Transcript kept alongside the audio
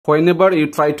Whenever you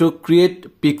try to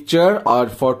create picture or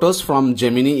photos from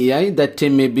Gemini AI, that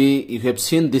time maybe you have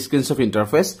seen this kind of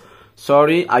interface.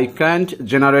 Sorry, I can't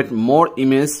generate more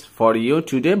images for you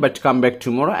today, but come back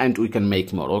tomorrow and we can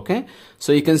make more. Okay,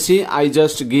 so you can see I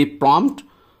just give prompt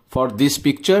for this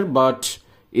picture, but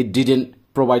it didn't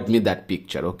provide me that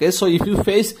picture. Okay, so if you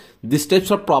face this types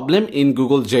of problem in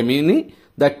Google Gemini,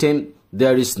 that time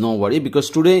there is no worry, because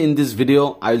today in this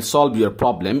video I'll solve your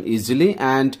problem easily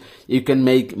and you can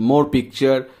make more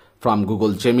picture from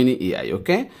Google Gemini AI.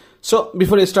 Okay, so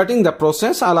before starting the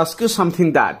process, I'll ask you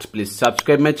something, that please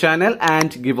subscribe my channel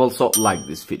and give also like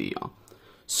this video.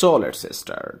 So let's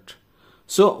start.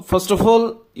 So first of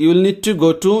all, you will need to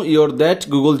go to your that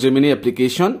Google Gemini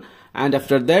application, and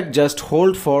after that just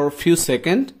hold for a few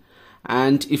seconds,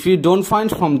 and if you don't find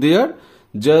from there,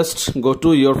 just go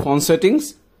to your phone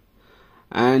settings,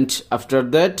 and after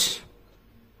that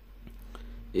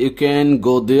you can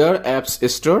go there, apps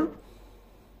store.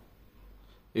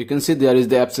 You can see there is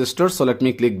the apps store, so let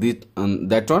me click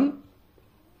that one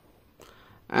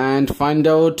and find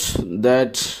out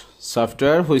that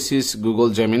software which is Google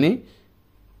Gemini.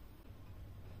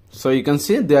 So you can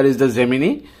see there is the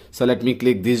Gemini, so let me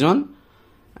click this one,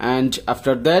 and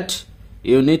after that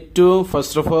you need to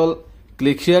first of all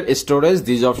click here storage,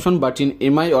 this option, but in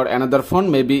MI or another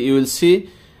phone maybe you will see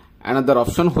another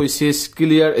option which is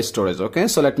clear storage. Okay,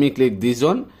 so let me click this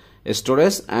one,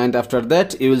 storage, and after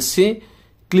that you will see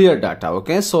clear data.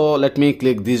 Okay, so let me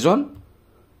click this one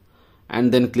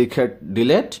and then click here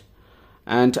delete,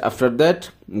 and after that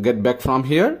get back from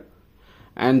here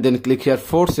and then click here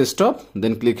force stop,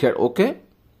 then click here OK.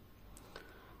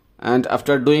 And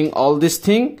after doing all this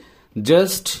thing,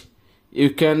 just you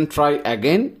can try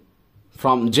again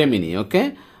from Gemini.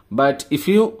 Okay, but if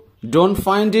you don't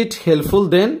find it helpful,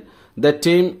 then that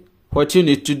time what you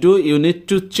need to do, you need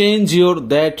to change your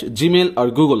that Gmail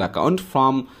or Google account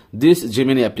from this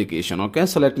Gemini application. Okay,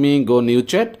 so let me go new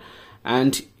chat,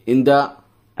 and in the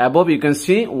above you can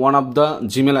see one of the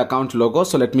Gmail account logo,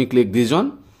 so let me click this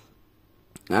one,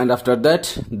 and after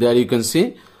that there you can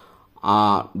see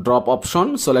drop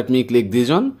option, so let me click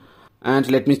this one and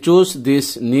let me choose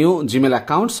this new Gmail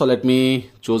account, so let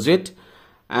me choose it,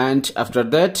 and after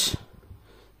that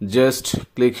just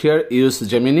click here use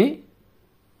Gemini,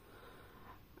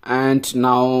 and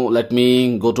now let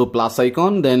me go to plus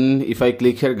icon, then if I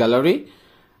click here gallery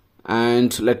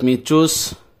and let me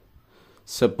choose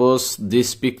suppose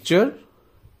this picture,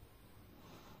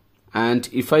 and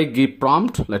if I give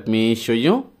prompt, let me show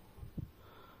you,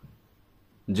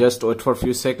 just wait for a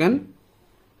few seconds.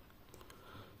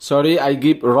 Sorry, I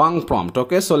give wrong prompt.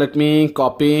 Okay, so let me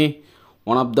copy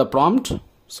one of the prompt,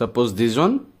 suppose this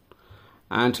one,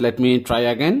 and let me try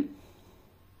again.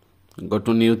 Go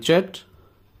to new chat,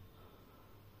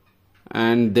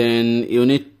 and then you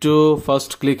need to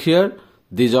first click here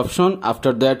this option,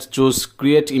 after that choose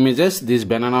create images, this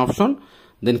banana option,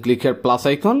 then click here plus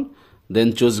icon,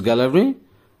 then choose gallery,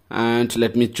 and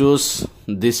let me choose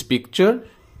this picture.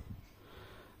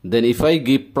 Then if I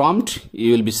give prompt,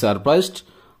 you will be surprised,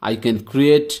 I can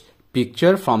create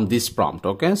picture from this prompt.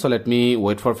 Okay, so let me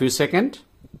wait for a few seconds,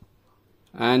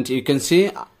 and you can see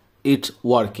it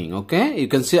working. Okay, you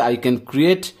can see I can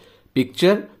create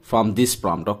picture from this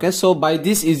prompt. Okay, so by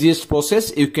this easiest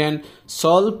process you can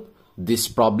solve this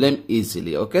problem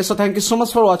easily. Okay, so thank you so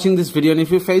much for watching this video, and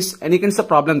if you face any kinds of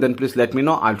problem, then please let me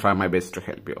know. I'll try my best to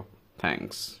help you.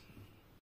 Thanks.